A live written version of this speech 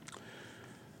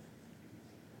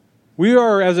We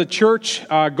are, as a church,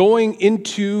 going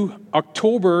into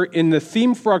October, and the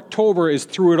theme for October is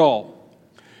Through It All.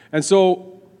 And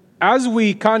so, as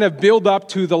we kind of build up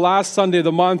to the last Sunday of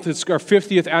the month, it's our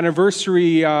 50th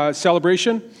anniversary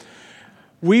celebration,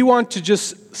 we want to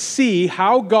just see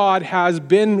how God has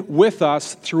been with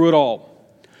us through it all.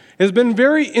 It's been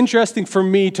very interesting for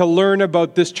me to learn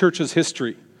about this church's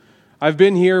history. I've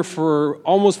been here for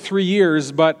almost 3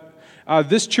 years, but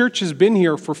this church has been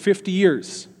here for 50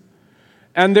 years.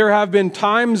 And there have been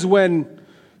times when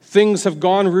things have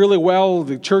gone really well,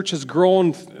 the church has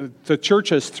grown, the church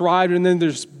has thrived, and then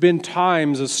there's been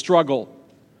times of struggle.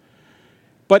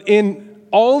 But in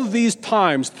all of these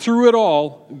times, through it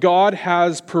all, God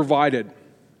has provided.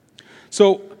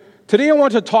 So today I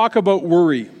want to talk about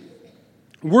worry.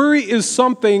 Worry is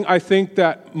something I think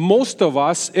that most of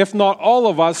us, if not all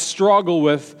of us, struggle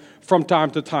with from time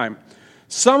to time.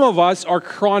 Some of us are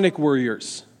chronic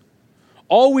worriers.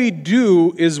 All we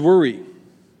do is worry.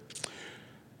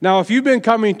 Now, if you've been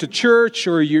coming to church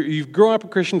or you've grown up in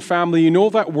a Christian family, you know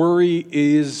that worry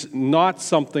is not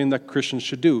something that Christians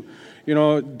should do. You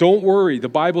know, don't worry. The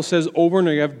Bible says over and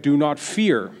over, do not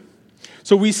fear.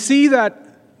 So we see that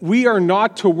we are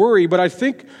not to worry, but I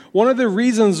think one of the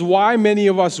reasons why many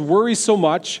of us worry so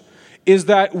much is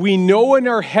that we know in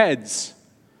our heads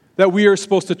that we are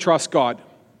supposed to trust God.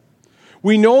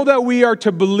 We know that we are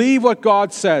to believe what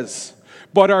God says.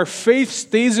 But our faith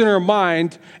stays in our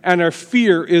mind, and our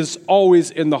fear is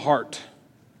always in the heart.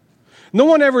 No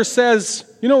one ever says,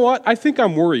 you know what, I think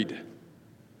I'm worried,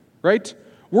 right?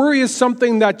 Worry is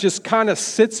something that just kind of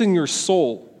sits in your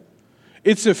soul.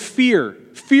 It's a fear.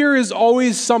 Fear is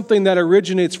always something that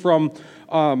originates from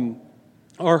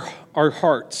our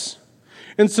hearts.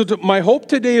 And so my hope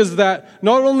today is that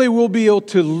not only we'll be able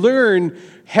to learn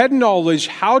head knowledge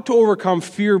how to overcome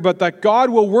fear, but that God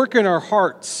will work in our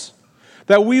hearts.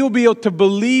 That we will be able to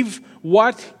believe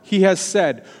what He has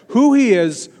said, who He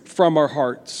is from our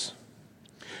hearts.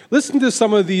 Listen to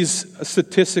some of these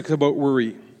statistics about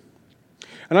worry.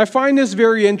 And I find this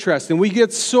very interesting. We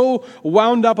get so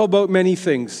wound up about many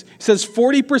things. It says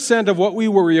 40% of what we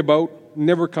worry about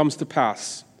never comes to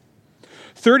pass.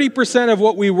 30% of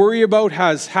what we worry about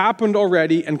has happened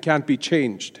already and can't be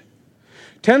changed.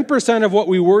 10% of what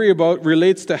we worry about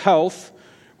relates to health,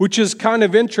 which is kind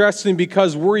of interesting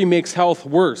because worry makes health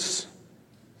worse.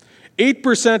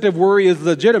 8% of worry is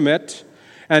legitimate,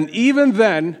 and even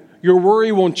then, your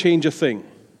worry won't change a thing.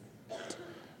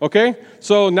 Okay?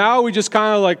 So now we just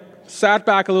kind of like sat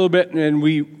back a little bit and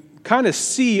we kind of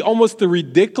see almost the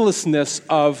ridiculousness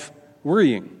of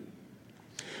worrying.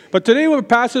 But today, the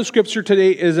passage of Scripture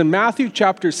today is in Matthew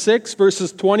chapter 6,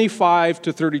 verses 25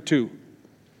 to 32.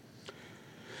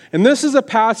 And this is a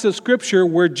passage of Scripture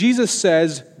where Jesus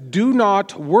says, do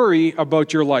not worry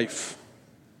about your life.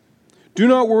 Do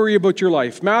not worry about your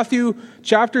life. Matthew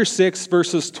chapter 6,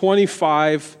 verses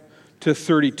 25 to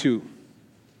 32.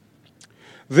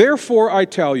 Therefore I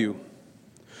tell you,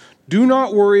 do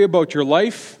not worry about your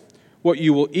life, what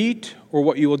you will eat, or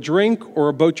what you will drink, or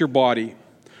about your body,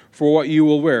 for what you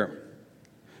will wear.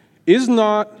 Is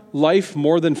not life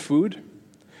more than food,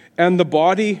 and the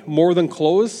body more than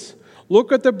clothes?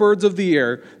 Look at the birds of the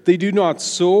air. They do not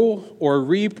sow or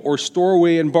reap or store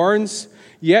away in barns,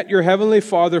 yet your heavenly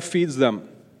Father feeds them.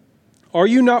 Are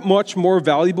you not much more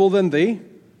valuable than they?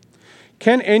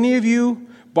 Can any of you,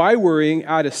 by worrying,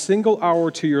 add a single hour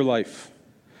to your life?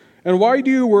 And why do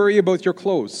you worry about your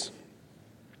clothes?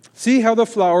 See how the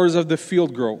flowers of the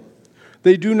field grow.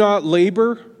 They do not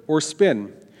labor or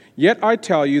spin. Yet I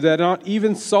tell you that not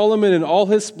even Solomon in all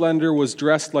his splendor was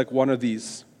dressed like one of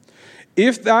these.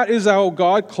 If that is how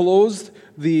God clothes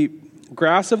the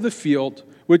grass of the field,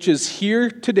 which is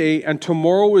here today and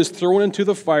tomorrow is thrown into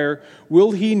the fire,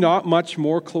 will He not much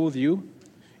more clothe you?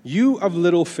 You of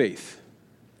little faith.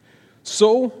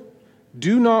 So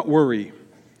do not worry,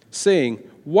 saying,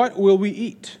 what will we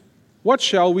eat? What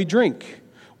shall we drink?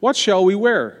 What shall we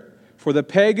wear? For the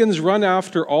pagans run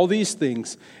after all these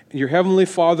things, and your heavenly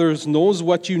Father knows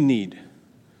what you need,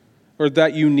 or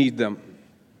that you need them.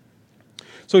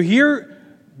 So here,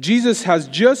 Jesus has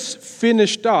just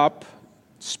finished up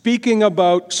speaking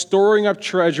about storing up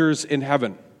treasures in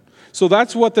heaven. So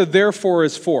that's what the therefore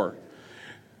is for.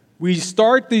 We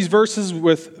start these verses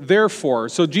with therefore.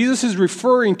 So Jesus is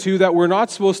referring to that we're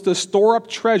not supposed to store up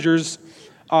treasures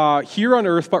here on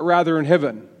earth, but rather in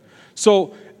heaven.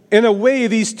 So in a way,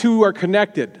 these two are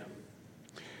connected.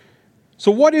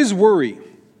 So what is worry?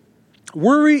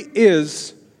 Worry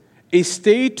is a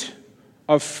state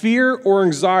of fear or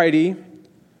anxiety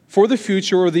for the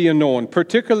future or the unknown,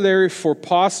 particularly for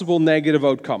possible negative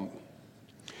outcome.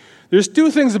 There's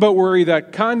two things about worry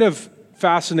that kind of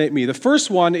fascinate me. The first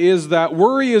one is that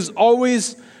worry is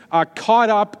always caught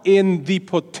up in the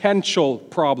potential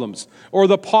problems or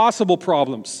the possible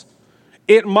problems.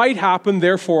 It might happen,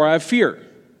 therefore I have fear.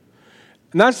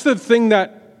 And that's the thing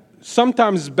that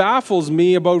sometimes baffles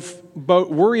me about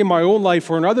worry in my own life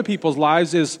or in other people's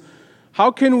lives is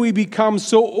how can we become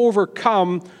so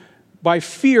overcome by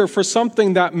fear for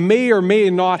something that may or may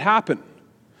not happen?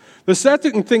 The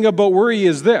second thing about worry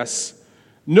is this.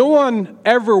 No one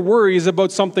ever worries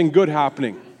about something good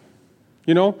happening.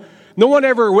 You know? No one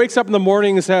ever wakes up in the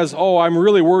morning and says, oh, I'm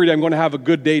really worried I'm going to have a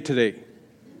good day today.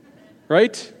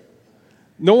 Right?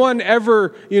 No one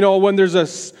ever, when there's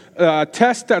a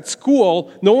test at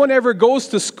school, no one ever goes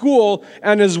to school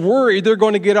and is worried they're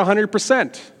going to get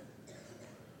 100%.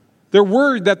 They're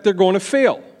worried that they're going to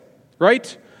fail.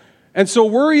 Right? And so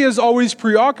worry is always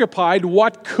preoccupied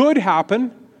what could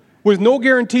happen with no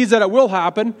guarantees that it will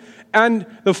happen, and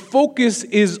the focus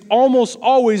is almost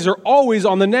always or always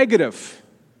on the negative.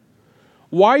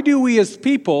 Why do we as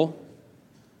people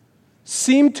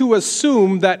seem to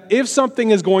assume that if something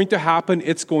is going to happen,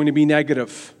 it's going to be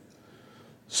negative?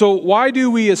 So why do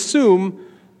we assume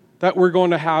that we're going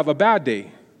to have a bad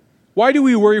day? Why do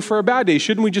we worry for a bad day?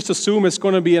 Shouldn't we just assume it's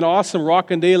going to be an awesome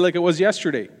rocking day like it was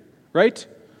yesterday, right?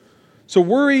 So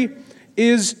worry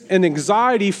is an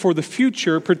anxiety for the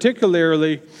future,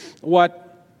 particularly what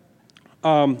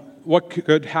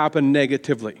could happen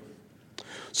negatively.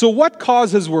 So what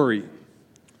causes worry?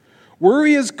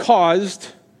 Worry is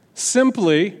caused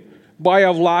simply by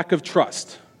a lack of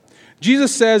trust.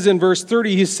 Jesus says in verse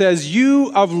 30, he says,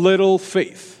 you of little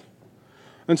faith.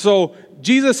 And so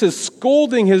Jesus is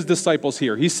scolding his disciples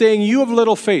here. He's saying, you of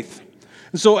little faith.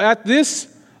 And so at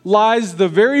this lies the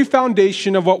very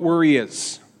foundation of what worry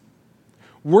is.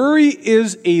 Worry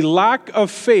is a lack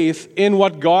of faith in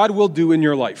what God will do in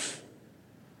your life.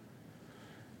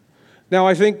 Now,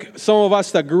 I think some of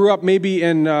us that grew up maybe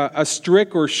in a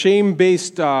strict or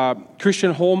shame-based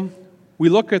Christian home, we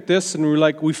look at this and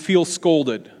we feel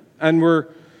scolded. And we're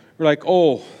like,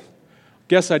 oh,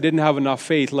 guess I didn't have enough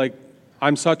faith. Like,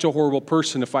 I'm such a horrible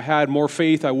person. If I had more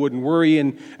faith, I wouldn't worry.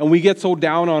 And we get so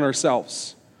down on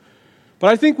ourselves.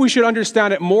 But I think we should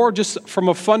understand it more just from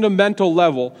a fundamental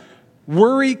level.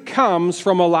 Worry comes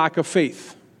from a lack of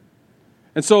faith.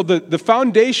 And so the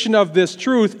foundation of this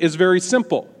truth is very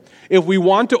simple. If we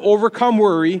want to overcome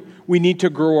worry, we need to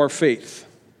grow our faith.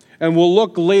 And we'll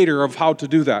look later of how to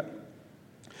do that.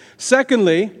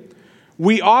 Secondly,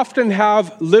 we often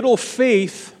have little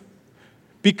faith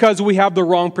because we have the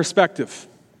wrong perspective.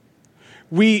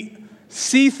 We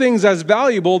see things as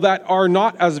valuable that are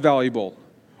not as valuable.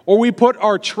 Or we put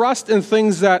our trust in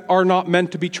things that are not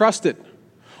meant to be trusted.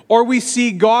 Or we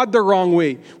see God the wrong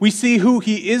way. We see who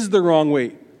He is the wrong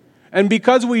way. And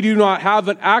because we do not have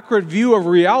an accurate view of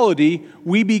reality,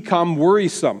 we become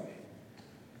worrisome.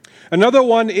 Another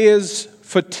one is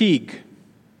fatigue.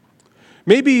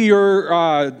 Maybe you're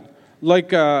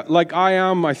like I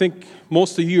am. I think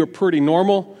most of you are pretty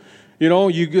normal. You know,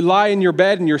 you lie in your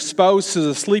bed and your spouse is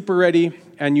asleep already,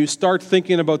 and you start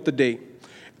thinking about the day.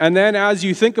 And then as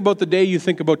you think about the day, you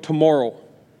think about tomorrow.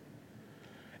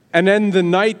 And then the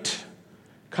night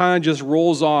kind of just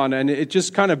rolls on, and it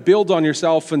just kind of builds on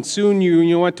yourself, and soon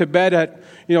you went to bed at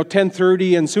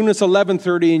 10:30, and soon it's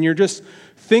 11:30, and you're just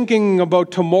thinking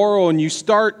about tomorrow, and you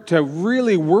start to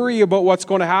really worry about what's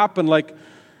going to happen. Like,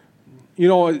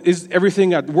 is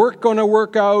everything at work going to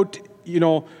work out?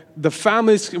 The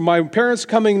families, my parents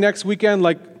coming next weekend,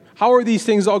 like, how are these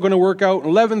things all going to work out?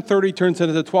 11:30 turns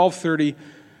into 12:30,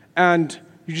 and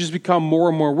you just become more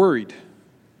and more worried.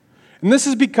 And this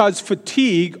is because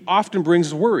fatigue often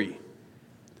brings worry.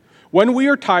 When we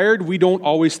are tired, we don't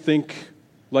always think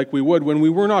like we would when we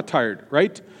were not tired,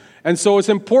 right? And so it's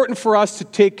important for us to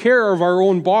take care of our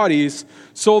own bodies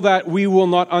so that we will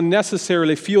not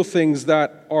unnecessarily feel things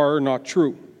that are not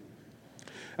true.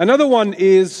 Another one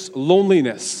is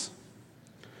loneliness.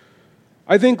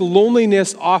 I think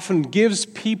loneliness often gives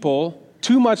people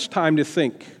too much time to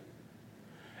think.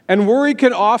 And worry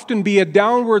can often be a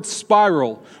downward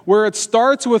spiral where it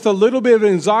starts with a little bit of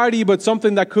anxiety about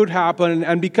something that could happen,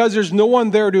 and because there's no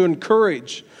one there to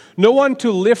encourage, no one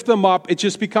to lift them up, it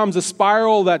just becomes a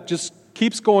spiral that just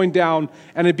keeps going down,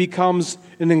 and it becomes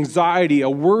an anxiety, a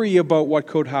worry about what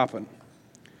could happen.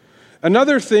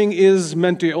 Another thing is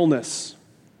mental illness.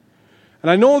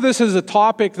 And I know this is a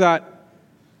topic that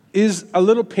is a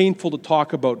little painful to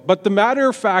talk about, but the matter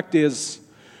of fact is,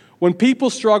 when people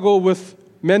struggle with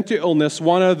mental illness,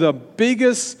 one of the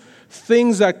biggest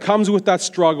things that comes with that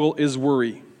struggle is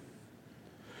worry.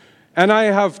 And I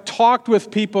have talked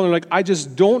with people and I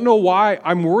just don't know why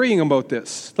I'm worrying about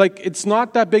this. It's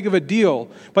not that big of a deal,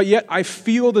 but yet I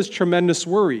feel this tremendous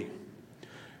worry.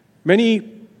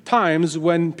 Many times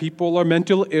when people are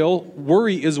mentally ill,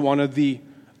 worry is one of the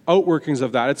outworkings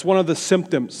of that. It's one of the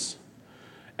symptoms.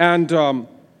 And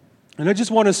I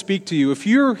just want to speak to you. If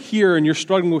you're here and you're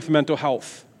struggling with mental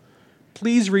health,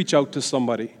 please reach out to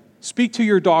somebody. Speak to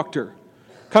your doctor.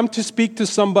 Come to speak to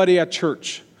somebody at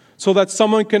church so that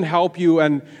someone can help you,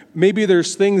 and maybe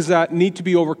there's things that need to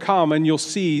be overcome, and you'll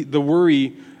see the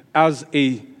worry as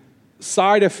a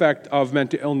side effect of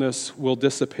mental illness will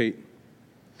dissipate.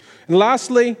 And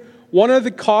lastly, one of the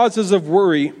causes of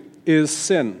worry is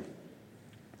sin.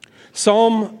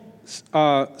 Psalms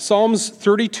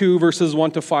 32, verses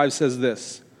 1 to 5 says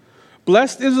this: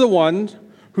 "Blessed is the one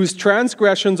whose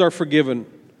transgressions are forgiven,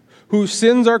 whose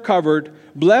sins are covered.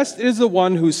 Blessed is the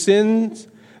one whose sins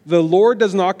the Lord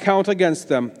does not count against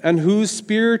them, and whose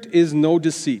spirit is no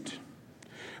deceit.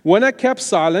 When I kept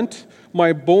silent,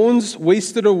 my bones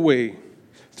wasted away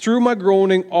through my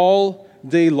groaning all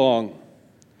day long.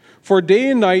 For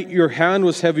day and night your hand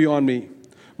was heavy on me.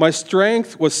 My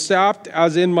strength was sapped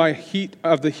as in the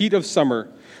heat of summer.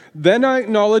 Then I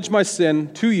acknowledged my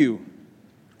sin to you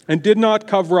and did not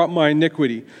cover up my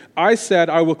iniquity. I said,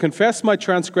 I will confess my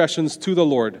transgressions to the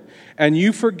Lord, and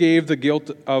you forgave the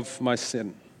guilt of my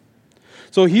sin."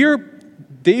 So here,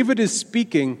 David is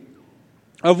speaking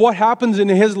of what happens in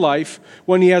his life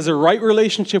when he has a right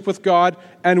relationship with God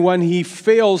and when he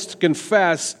fails to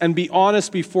confess and be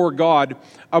honest before God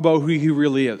about who he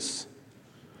really is.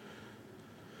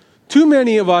 Too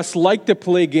many of us like to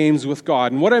play games with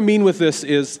God. And what I mean with this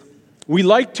is we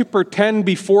like to pretend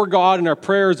before God in our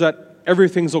prayers that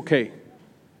everything's okay.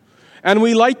 And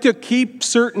we like to keep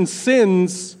certain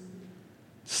sins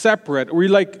separate.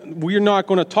 We're not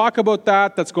going to talk about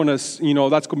that. That's going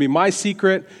to be my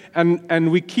secret.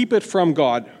 And we keep it from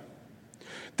God.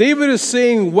 David is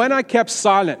saying, when I kept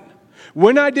silent,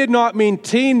 when I did not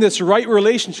maintain this right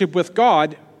relationship with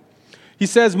God, he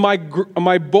says, my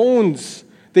bones,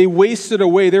 they wasted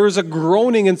away. There was a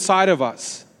groaning inside of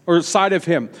us, or inside of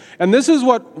him. And this is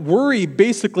what worry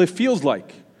basically feels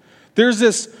like. There's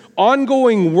this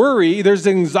ongoing worry, there's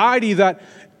anxiety that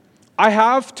I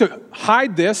have to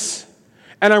hide this,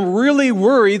 and I'm really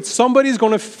worried somebody's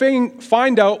going to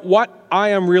find out what I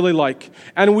am really like.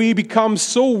 And we become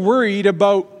so worried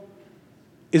about,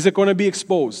 is it going to be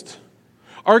exposed?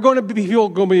 Are people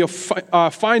going to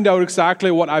find out exactly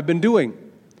what I've been doing?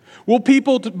 Will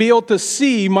people be able to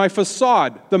see my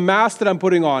facade, the mask that I'm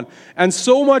putting on? And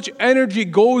so much energy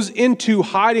goes into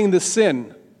hiding the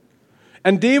sin.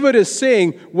 And David is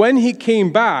saying, when he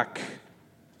came back,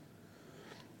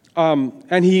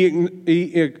 and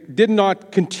he did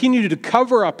not continue to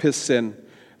cover up his sin,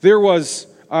 there was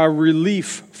a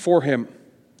relief for him.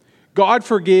 God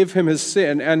forgave him his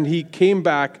sin, and he came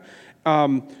back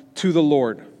to the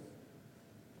Lord.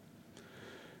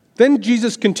 Then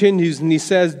Jesus continues and he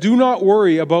says, "Do not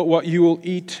worry about what you will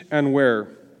eat and wear."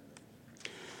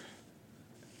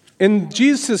 In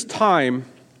Jesus' time,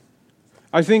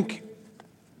 I think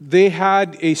they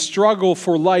had a struggle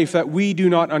for life that we do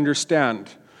not understand.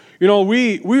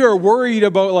 We are worried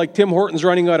about Tim Hortons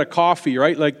running out of coffee,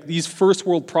 right? These first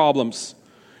world problems.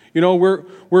 We're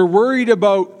worried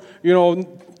about,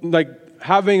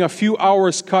 having a few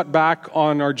hours cut back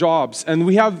on our jobs. And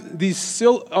we have these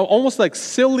almost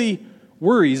silly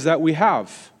worries that we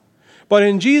have. But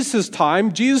in Jesus'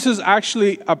 time, Jesus is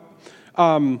actually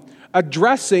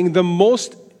addressing the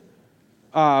most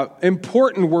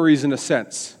important worries in a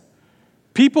sense.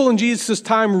 People in Jesus'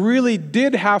 time really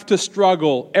did have to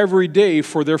struggle every day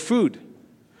for their food.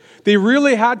 They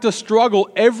really had to struggle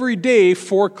every day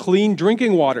for clean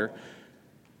drinking water.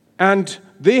 And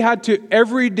they had to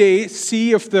every day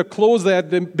see if the clothes they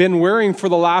had been wearing for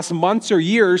the last months or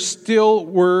years still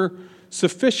were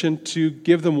sufficient to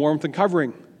give them warmth and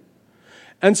covering.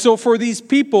 And so for these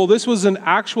people, this was an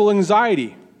actual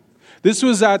anxiety. This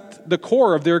was at the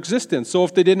core of their existence. So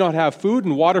if they did not have food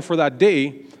and water for that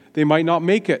day, they might not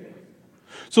make it.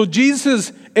 So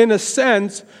Jesus, in a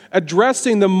sense,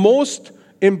 addressing the most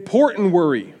important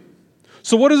worry.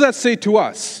 So what does that say to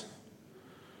us?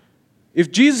 If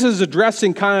Jesus is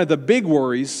addressing kind of the big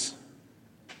worries,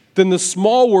 then the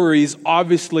small worries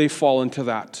obviously fall into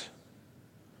that.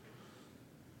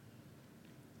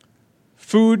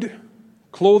 Food,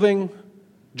 clothing,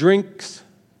 drinks,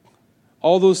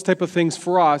 all those type of things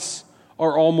for us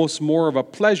are almost more of a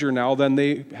pleasure now than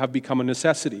they have become a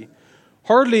necessity.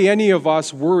 Hardly any of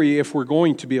us worry if we're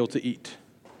going to be able to eat.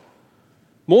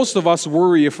 Most of us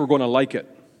worry if we're going to like it,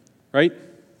 right?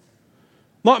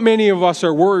 Not many of us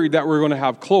are worried that we're going to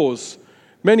have clothes.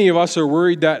 Many of us are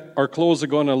worried that our clothes are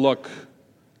going to look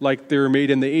like they were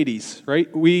made in the 80s,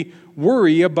 right? We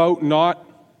worry about not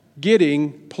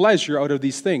getting pleasure out of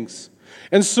these things.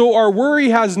 And so our worry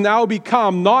has now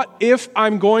become not if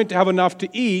I'm going to have enough to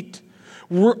eat.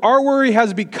 Our worry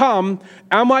has become,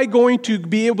 am I going to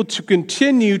be able to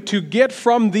continue to get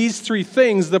from these three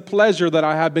things the pleasure that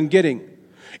I have been getting?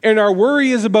 And our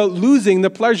worry is about losing the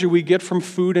pleasure we get from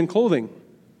food and clothing.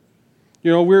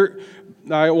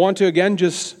 I want to again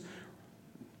just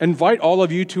invite all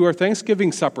of you to our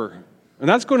Thanksgiving supper. And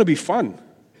that's going to be fun.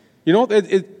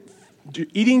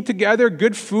 Eating together,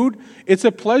 good food, it's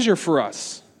a pleasure for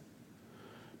us.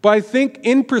 But I think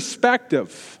in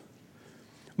perspective,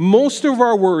 most of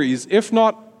our worries,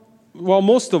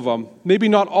 most of them, maybe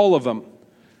not all of them,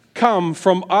 come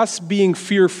from us being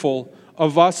fearful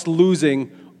of us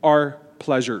losing our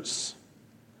pleasures.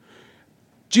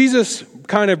 Jesus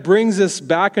kind of brings us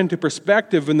back into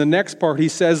perspective in the next part. He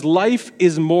says, life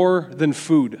is more than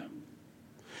food.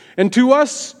 And to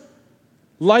us,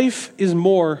 life is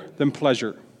more than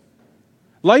pleasure.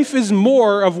 Life is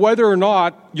more of whether or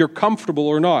not you're comfortable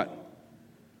or not.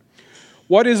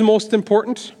 What is most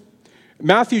important?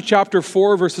 Matthew chapter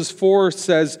 4, verses 4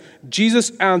 says,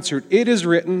 Jesus answered, "It is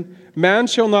written, man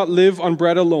shall not live on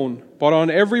bread alone, but on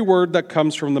every word that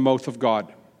comes from the mouth of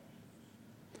God."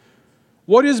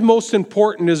 What is most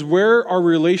important is where our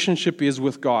relationship is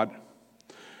with God.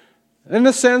 In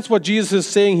a sense, what Jesus is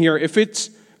saying here, if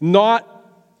it's not,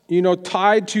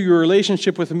 tied to your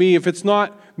relationship with me, if it's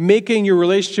not making your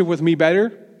relationship with me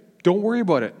better, don't worry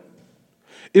about it.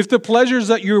 If the pleasures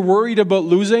that you're worried about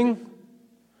losing,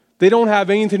 they don't have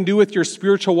anything to do with your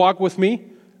spiritual walk with me,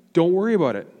 don't worry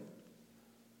about it.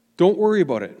 Don't worry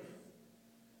about it.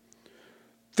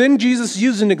 Then Jesus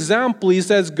used an example. He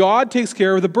says, God takes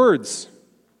care of the birds.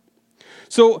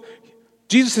 So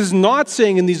Jesus is not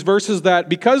saying in these verses that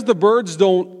because the birds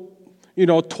don't,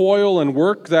 toil and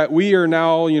work, that we are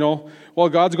now,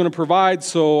 God's going to provide,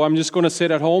 so I'm just going to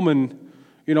sit at home and,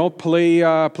 play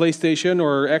PlayStation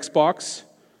or Xbox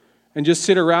and just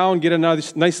sit around, get a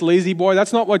nice lazy boy.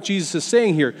 That's not what Jesus is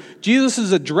saying here. Jesus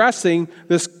is addressing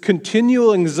this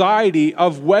continual anxiety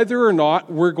of whether or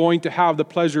not we're going to have the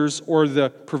pleasures or the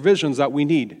provisions that we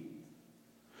need.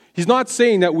 He's not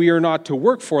saying that we are not to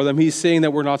work for them. He's saying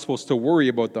that we're not supposed to worry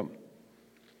about them.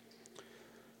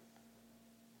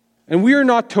 And we are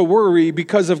not to worry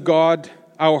because of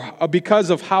because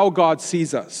of how God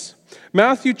sees us.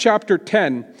 Matthew chapter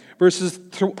 10, verses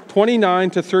 29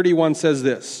 to 31 says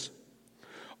this,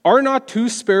 "Are not 2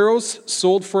 sparrows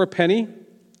sold for a penny?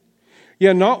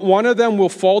 Yet not one of them will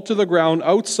fall to the ground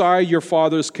outside your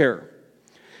Father's care.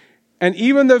 And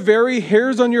even the very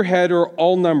hairs on your head are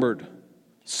all numbered.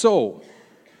 So,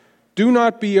 do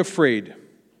not be afraid.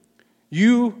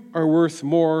 You are worth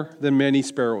more than many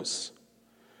sparrows."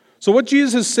 So what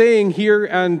Jesus is saying here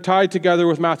and tied together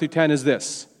with Matthew 10 is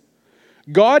this.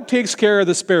 God takes care of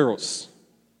the sparrows.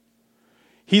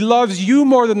 He loves you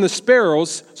more than the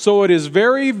sparrows, so it is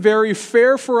very, very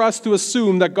fair for us to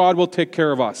assume that God will take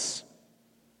care of us.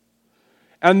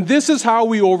 And this is how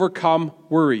we overcome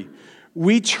worry.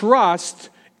 We trust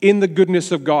in the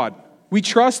goodness of God. We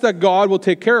trust that God will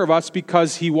take care of us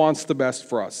because He wants the best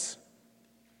for us.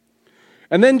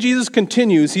 And then Jesus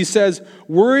continues. He says,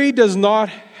 worry does not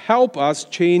help us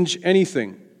change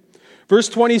anything. Verse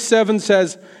 27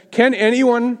 says, "Can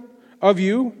anyone of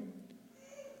you,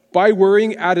 by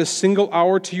worrying, add a single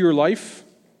hour to your life?"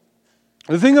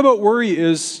 The thing about worry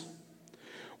is,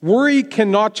 worry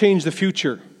cannot change the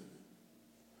future,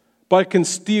 but it can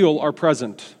steal our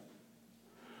present.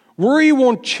 Worry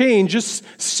won't change. Just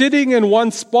sitting in one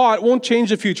spot won't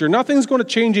change the future. Nothing's going to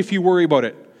change if you worry about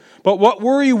it. But what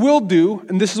worry will do,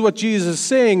 and this is what Jesus is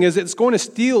saying, is it's going to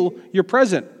steal your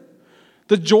present.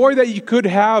 The joy that you could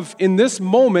have in this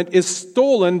moment is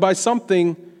stolen by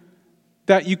something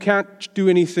that you can't do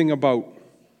anything about.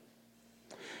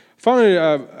 Found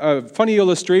a funny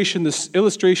illustration. This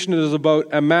illustration is about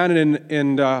a man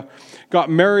and got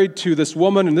married to this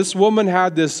woman, and this woman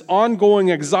had this ongoing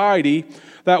anxiety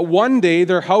that one day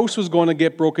their house was going to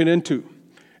get broken into.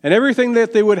 And everything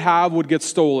that they would have would get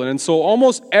stolen. And so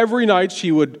almost every night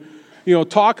she would,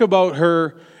 talk about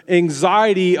her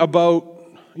anxiety about,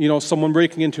 someone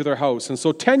breaking into their house. And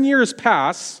so 10 years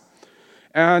pass,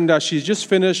 and she's just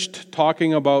finished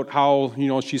talking about how,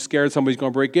 she's scared somebody's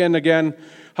going to break in again.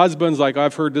 Husband's like,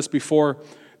 I've heard this before.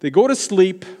 They go to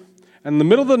sleep, and in the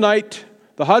middle of the night,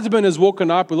 the husband is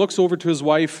woken up. He looks over to his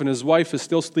wife, and his wife is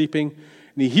still sleeping.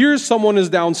 And he hears someone is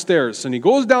downstairs. And he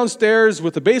goes downstairs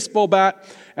with a baseball bat,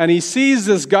 and he sees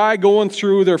this guy going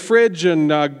through their fridge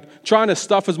and trying to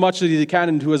stuff as much as he can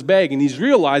into his bag, and he's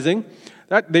realizing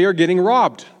that they are getting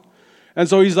robbed. And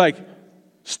so he's like,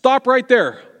 stop right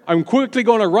there. I'm quickly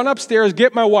going to run upstairs,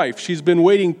 get my wife. She's been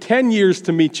waiting 10 years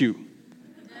to meet you.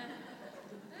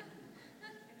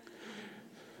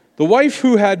 The wife,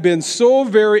 who had been so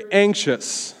very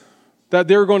anxious that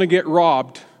they were going to get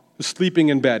robbed, was sleeping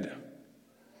in bed.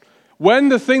 When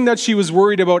the thing that she was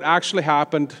worried about actually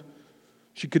happened,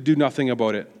 she could do nothing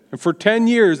about it. And for 10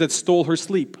 years, it stole her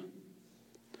sleep.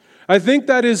 I think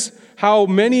that is how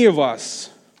many of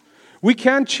us, we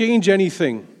can't change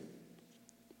anything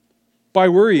by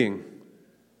worrying.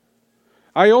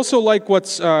 I also like what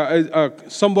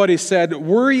somebody said,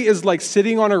 worry is like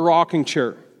sitting on a rocking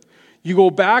chair. You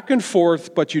go back and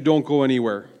forth, but you don't go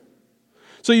anywhere.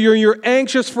 So you're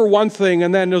anxious for one thing,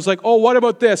 and then it's like, oh, what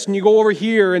about this? And you go over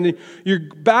here, and you're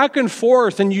back and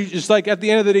forth, and you just like at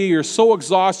the end of the day, you're so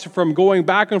exhausted from going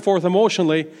back and forth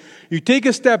emotionally. You take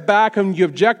a step back, and you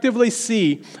objectively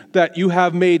see that you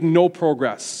have made no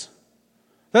progress.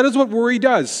 That is what worry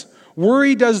does.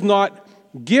 Worry does not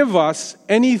give us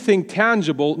anything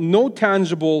tangible, no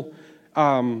tangible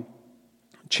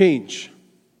change.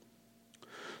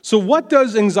 So what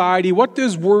does anxiety, what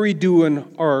does worry do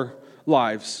in our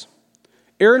lives?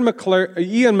 Ian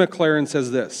McLaren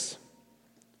says this: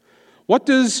 what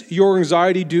does your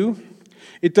anxiety do?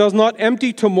 It does not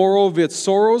empty tomorrow of its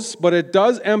sorrows, but it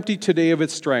does empty today of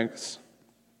its strengths.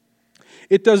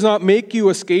 It does not make you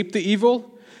escape the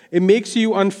evil. It makes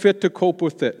you unfit to cope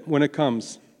with it when it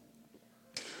comes.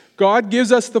 God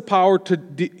gives us the power to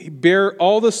bear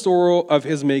all the sorrow of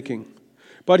his making.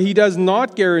 But he does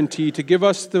not guarantee to give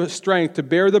us the strength to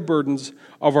bear the burdens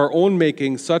of our own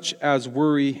making, such as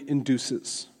worry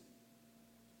induces.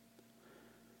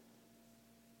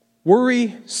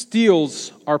 Worry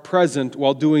steals our present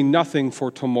while doing nothing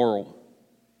for tomorrow.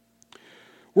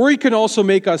 Worry can also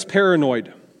make us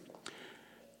paranoid.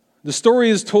 The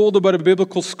story is told about a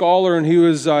biblical scholar, and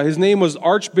his name was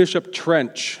Archbishop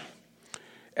Trench.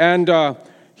 And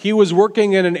he was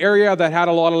working in an area that had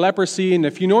a lot of leprosy, and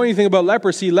if you know anything about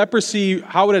leprosy,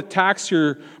 how it attacks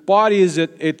your body is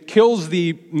it kills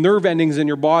the nerve endings in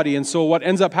your body. And so what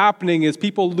ends up happening is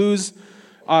people lose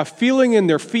feeling in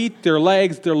their feet, their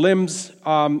legs, their limbs,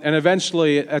 and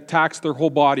eventually it attacks their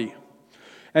whole body.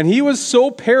 And he was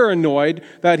so paranoid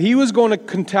that he was going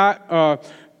to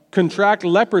contract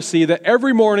leprosy that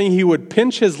every morning he would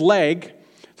pinch his leg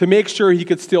to make sure he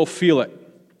could still feel it.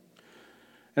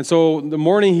 And so the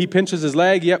morning he pinches his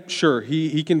leg, yep, sure,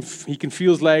 he can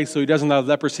feel his leg, so he doesn't have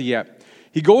leprosy yet.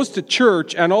 He goes to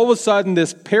church, and all of a sudden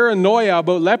this paranoia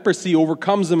about leprosy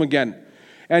overcomes him again.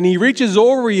 And he reaches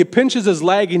over, he pinches his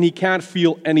leg, and he can't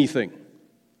feel anything.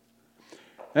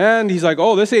 And he's like,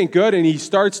 oh, this ain't good, and he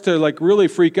starts to like really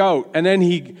freak out. And then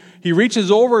he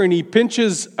reaches over and he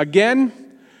pinches again,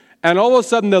 and all of a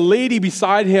sudden the lady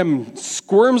beside him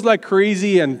squirms like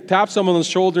crazy and taps him on the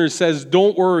shoulder and says,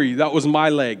 don't worry, that was my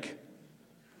leg.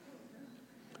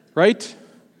 Right?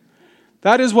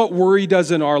 That is what worry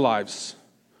does in our lives.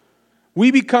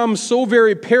 We become so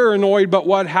very paranoid about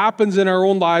what happens in our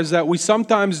own lives that we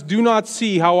sometimes do not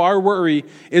see how our worry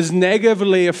is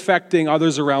negatively affecting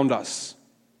others around us.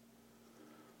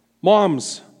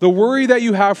 Moms, the worry that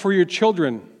you have for your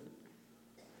children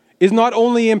is not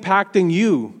only impacting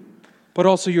you, but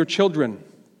also your children.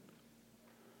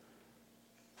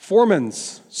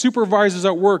 Foremans, supervisors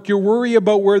at work, your worry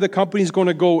about where the company is going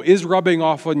to go is rubbing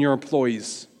off on your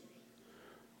employees.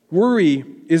 Worry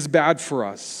is bad for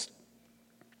us.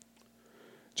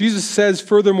 Jesus says,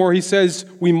 furthermore, he says,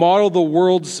 we model the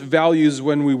world's values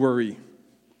when we worry.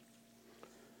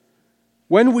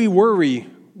 When we worry,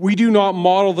 we do not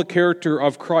model the character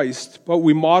of Christ, but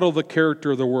we model the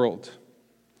character of the world.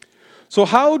 So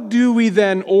how do we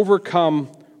then overcome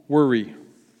worry?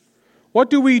 What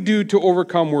do we do to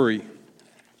overcome worry?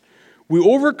 We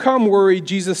overcome worry,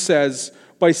 Jesus says,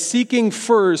 by seeking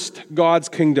first God's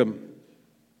kingdom.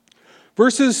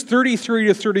 Verses 33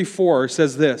 to 34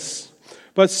 says this,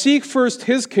 but seek first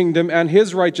his kingdom and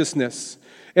his righteousness,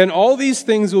 and all these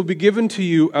things will be given to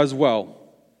you as well.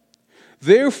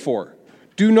 Therefore,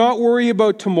 do not worry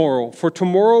about tomorrow, for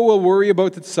tomorrow will worry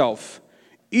about itself.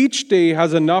 Each day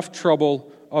has enough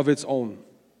trouble of its own.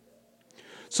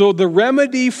 So the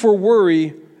remedy for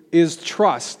worry is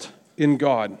trust in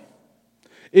God.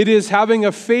 It is having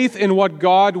a faith in what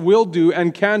God will do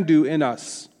and can do in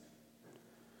us.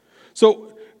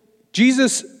 So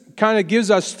Jesus kind of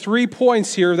gives us 3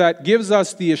 points here that gives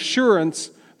us the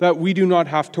assurance that we do not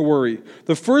have to worry.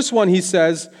 The first one, he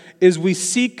says, is we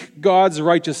seek God's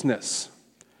righteousness.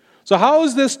 So how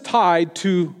is this tied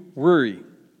to worry?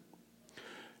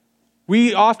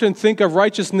 We often think of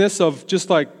righteousness of just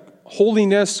like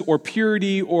holiness or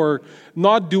purity or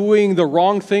not doing the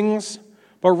wrong things.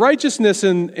 But righteousness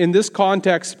in this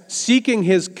context, seeking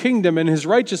his kingdom and his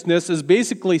righteousness, is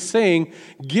basically saying,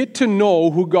 get to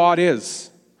know who God is.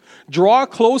 Draw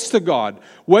close to God.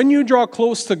 When you draw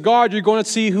close to God, you're going to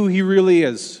see who he really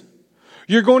is.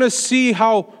 You're going to see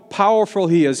how powerful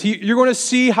he is. You're going to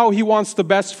see how he wants the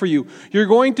best for you. You're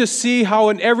going to see how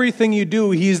in everything you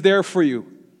do, he's there for you.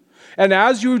 And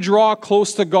as you draw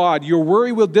close to God, your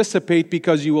worry will dissipate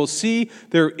because you will see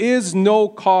there is no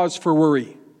cause for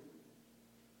worry.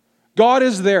 God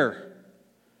is there.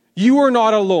 You are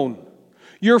not alone.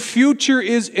 Your future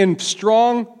is in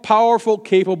strong, powerful,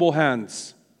 capable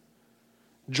hands.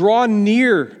 Draw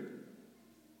near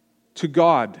to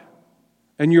God,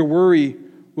 and your worry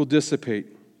will dissipate.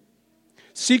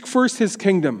 Seek first his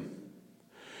kingdom.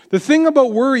 The thing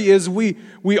about worry is we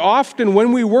often,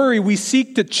 when we worry, we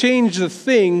seek to change the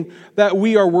thing that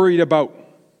we are worried about.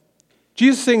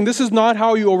 Jesus is saying this is not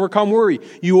how you overcome worry.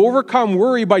 You overcome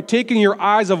worry by taking your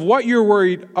eyes of what you're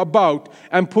worried about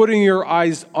and putting your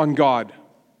eyes on God.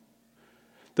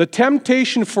 The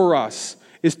temptation for us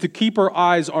is to keep our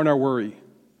eyes on our worry.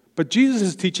 But Jesus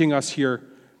is teaching us here,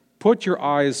 put your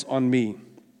eyes on me.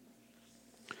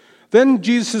 Then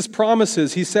Jesus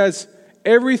promises, he says,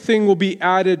 everything will be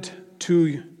added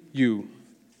to you.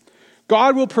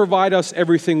 God will provide us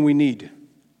everything we need.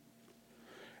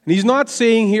 And he's not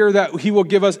saying here that he will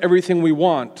give us everything we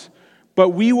want, but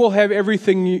we will have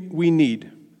everything we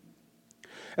need.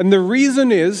 And the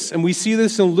reason is, and we see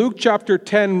this in Luke chapter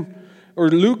 10, or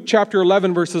Luke chapter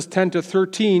 11, verses 10 to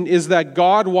 13, is that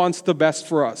God wants the best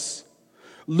for us.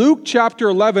 Luke chapter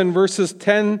 11, verses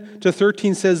 10 to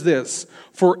 13 says this,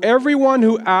 for everyone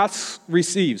who asks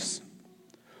receives.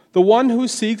 The one who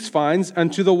seeks finds,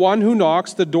 and to the one who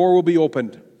knocks the door will be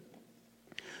opened.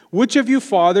 Which of you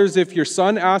fathers, if your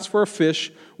son asks for a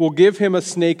fish, will give him a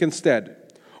snake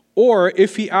instead? Or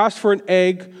if he asks for an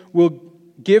egg, will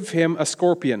give him a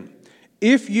scorpion?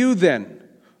 If you then,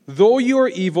 though you are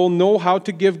evil, know how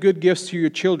to give good gifts to your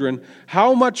children,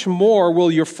 how much more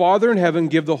will your Father in heaven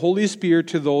give the Holy Spirit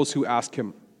to those who ask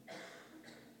him?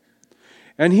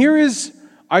 And here is,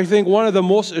 I think, one of the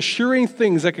most assuring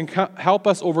things that can help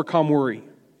us overcome worry.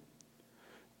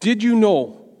 Did you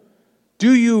know?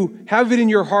 Do you have it in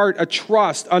your heart a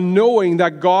trust, a knowing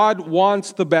that God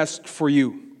wants the best for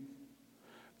you?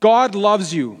 God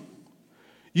loves you.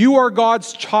 You are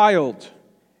God's child.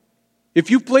 If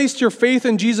you've placed your faith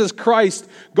in Jesus Christ,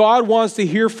 God wants to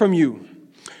hear from you.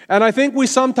 And I think we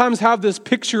sometimes have this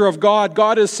picture of God.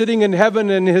 God is sitting in heaven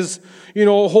in his,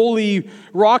 holy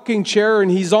rocking chair, and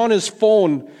he's on his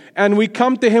phone. And we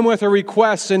come to him with a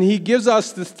request, and he gives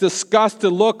us this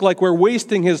disgusted look like we're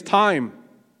wasting his time.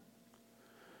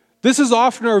 This is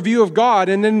often our view of God,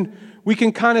 and then we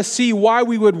can kind of see why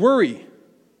we would worry.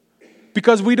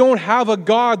 Because we don't have a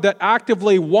God that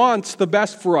actively wants the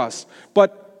best for us.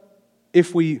 But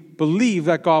if we believe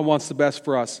that God wants the best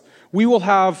for us, we will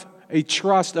have a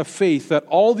trust of faith that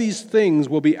all these things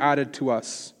will be added to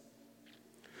us.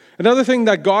 Another thing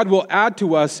that God will add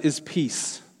to us is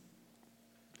peace.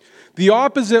 The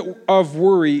opposite of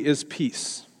worry is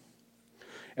peace.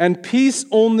 And peace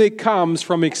only comes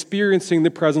from experiencing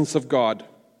the presence of God.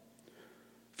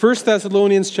 1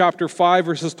 Thessalonians chapter 5,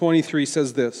 verses 23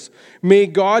 says this, may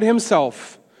God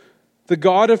himself, the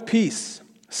God of peace,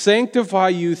 sanctify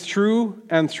you through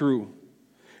and through.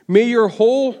 May your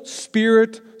whole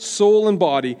spirit, soul, and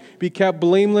body be kept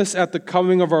blameless at the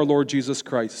coming of our Lord Jesus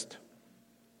Christ.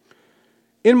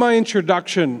 In my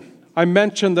introduction, I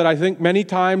mentioned that I think many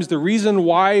times the reason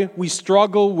why we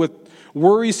struggle with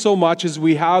worry so much is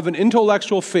we have an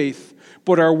intellectual faith,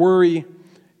 but our worry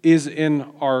is in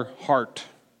our heart.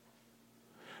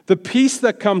 The peace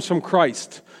that comes from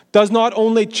Christ does not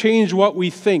only change what we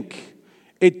think,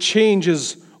 it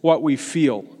changes what we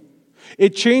feel.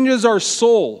 It changes our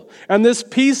soul. And this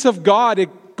peace of God,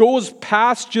 it goes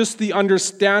past just the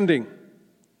understanding.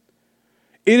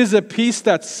 It is a peace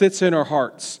that sits in our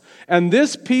hearts. And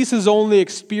this peace is only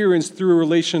experienced through a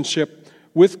relationship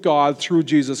with God through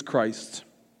Jesus Christ.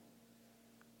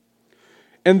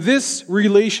 And this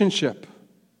relationship,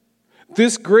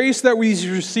 this grace that we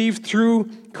receive through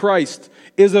Christ,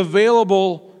 is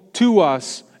available to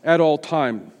us at all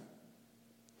time.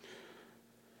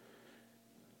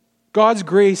 God's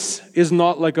grace is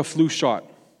not like a flu shot.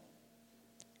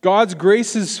 God's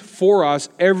grace is for us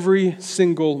every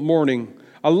single morning.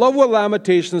 I love what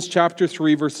Lamentations chapter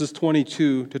 3, verses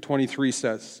 22 to 23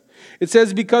 says. It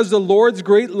says, because the Lord's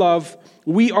great love,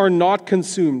 we are not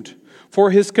consumed,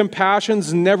 for his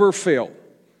compassions never fail.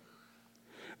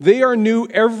 They are new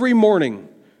every morning.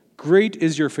 Great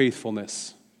is your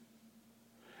faithfulness.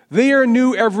 They are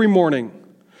new every morning.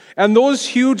 And those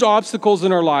huge obstacles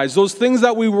in our lives, those things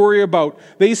that we worry about,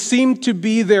 they seem to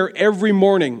be there every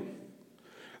morning.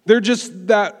 They're just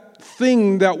that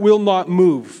thing that will not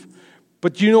move.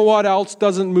 But you know what else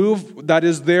doesn't move that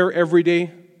is there every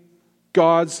day?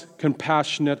 God's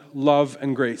compassionate love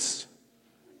and grace.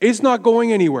 It's not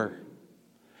going anywhere.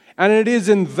 And it is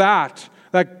in that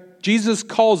Jesus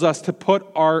calls us to put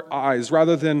our eyes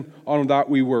rather than on that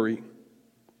we worry.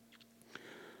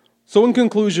 So in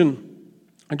conclusion,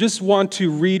 I just want to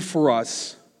read for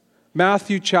us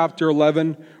Matthew chapter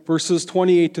 11, verses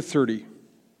 28 to 30.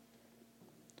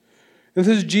 This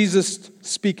is Jesus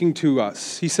speaking to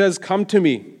us. He says, "Come to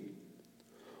me,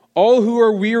 all who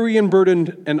are weary and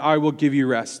burdened, and I will give you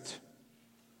rest."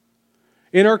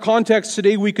 In our context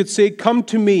today, we could say, "Come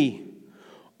to me,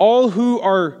 all who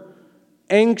are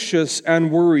anxious and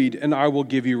worried, and I will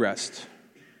give you rest."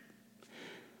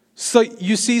 So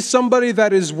you see, somebody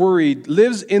that is worried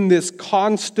lives in this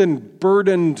constant,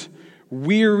 burdened,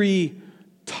 weary,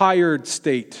 tired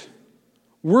state.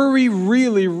 Worry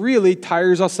really, really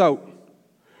tires us out.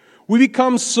 We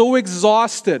become so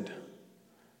exhausted,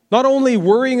 not only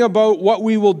worrying about what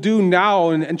we will do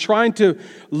now and trying to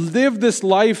live this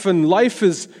life, and life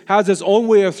has its own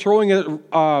way of throwing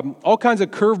all kinds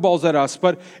of curveballs at us.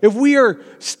 But if we are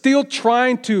still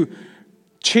trying to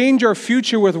change our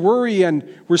future with worry and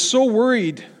we're so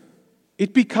worried,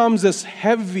 it becomes this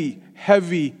heavy,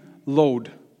 heavy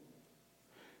load.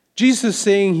 Jesus is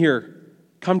saying here,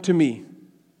 "Come to me.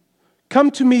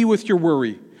 Come to me with your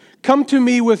worry. Come to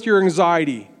me with your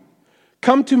anxiety.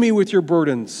 Come to me with your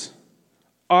burdens.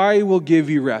 I will give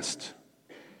you rest."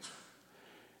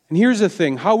 And here's the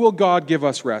thing. How will God give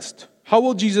us rest? How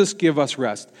will Jesus give us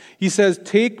rest? He says,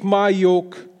 "Take my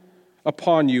yoke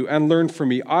upon you and learn from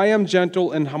me. I am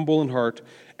gentle and humble in heart,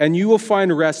 and you will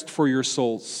find rest for your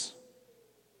souls."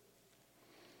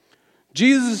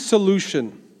 Jesus'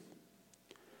 solution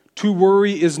to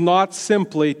worry is not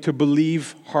simply to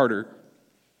believe harder.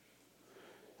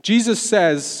 Jesus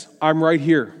says, "I'm right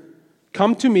here.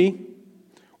 Come to me.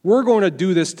 We're going to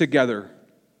do this together.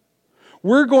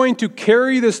 We're going to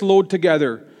carry this load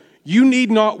together. You need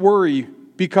not worry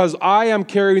because I am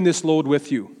carrying this load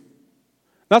with you."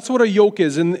 That's what a yoke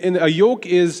is. And a yoke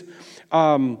is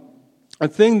a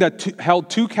thing that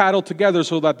held two cattle together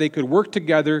so that they could work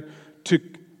together to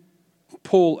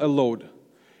pull a load.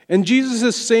 And Jesus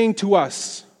is saying to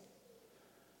us,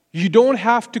 you don't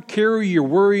have to carry your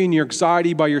worry and your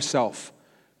anxiety by yourself.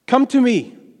 Come to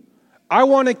me. I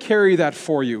want to carry that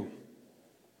for you.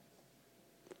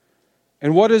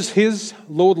 And what is his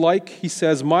load like? He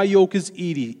says, "My yoke is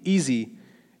easy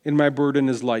and my burden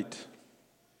is light."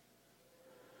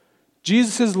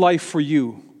 Jesus' life for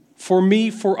you, for me,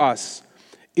 for us,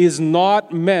 is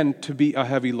not meant to be a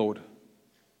heavy load.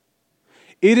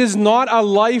 It is not a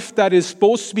life that is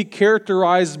supposed to be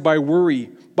characterized by worry,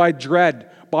 by dread,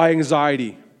 by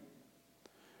anxiety.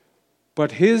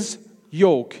 But his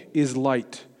yoke is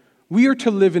light. We are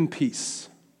to live in peace.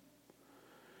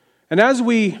 And as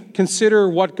we consider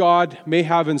what God may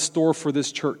have in store for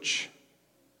this church,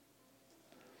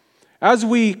 as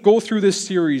we go through this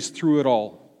series, through it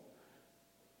all,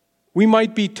 we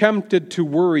might be tempted to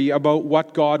worry about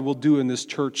what God will do in this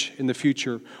church in the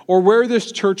future, or where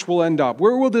this church will end up.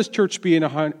 Where will this church be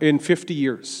in 50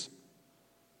 years?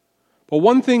 But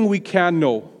one thing we can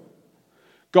know,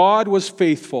 God was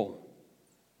faithful.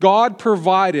 God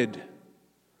provided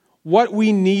what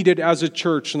we needed as a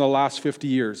church in the last 50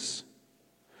 years.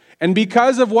 And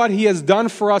because of what he has done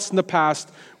for us in the past,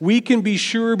 we can be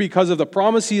sure, because of the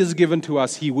promise he has given to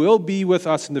us, he will be with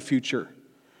us in the future.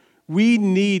 We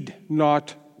need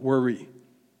not worry.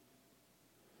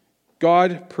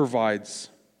 God provides.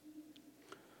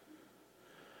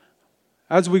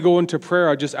 As we go into prayer,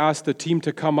 I just ask the team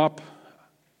to come up.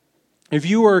 If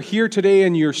you are here today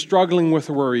and you're struggling with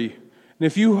worry, and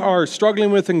if you are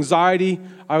struggling with anxiety,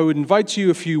 I would invite you,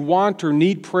 if you want or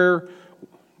need prayer,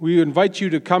 we invite you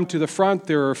to come to the front.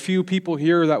 There are a few people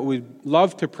here that would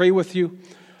love to pray with you.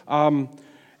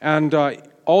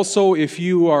 Also, if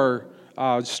you are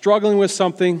struggling with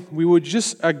something, we would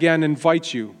just, again,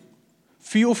 invite you.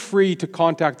 Feel free to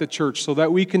contact the church so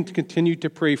that we can continue to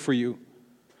pray for you.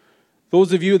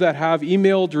 Those of you that have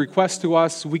emailed requests to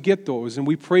us, we get those and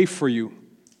we pray for you.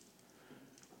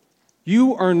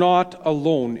 You are not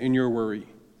alone in your worry.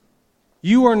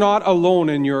 You are not alone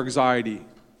in your anxiety.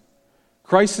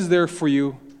 Christ is there for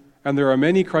you, and there are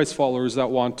many Christ followers that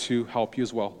want to help you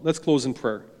as well. Let's close in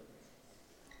prayer.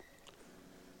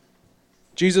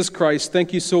 Jesus Christ,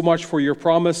 thank you so much for your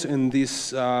promise in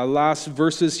these last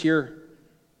verses here.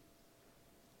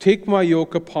 Take my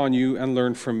yoke upon you and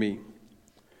learn from me.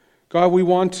 God, we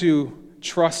want to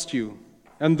trust you.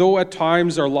 And though at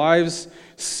times our lives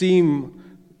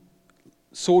seem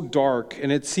so dark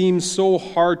and it seems so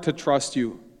hard to trust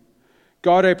you,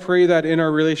 God, I pray that in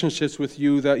our relationships with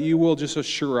you, that you will just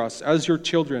assure us as your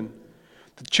children,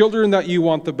 the children that you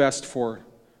want the best for,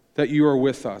 that you are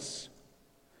with us.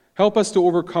 Help us to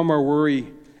overcome our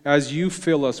worry as you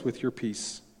fill us with your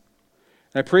peace.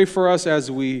 And I pray for us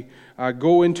as we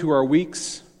go into our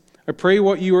weeks. I pray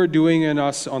what you are doing in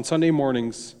us on Sunday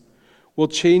mornings will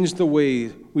change the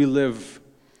way we live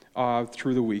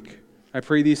through the week. I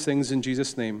pray these things in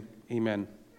Jesus' name. Amen.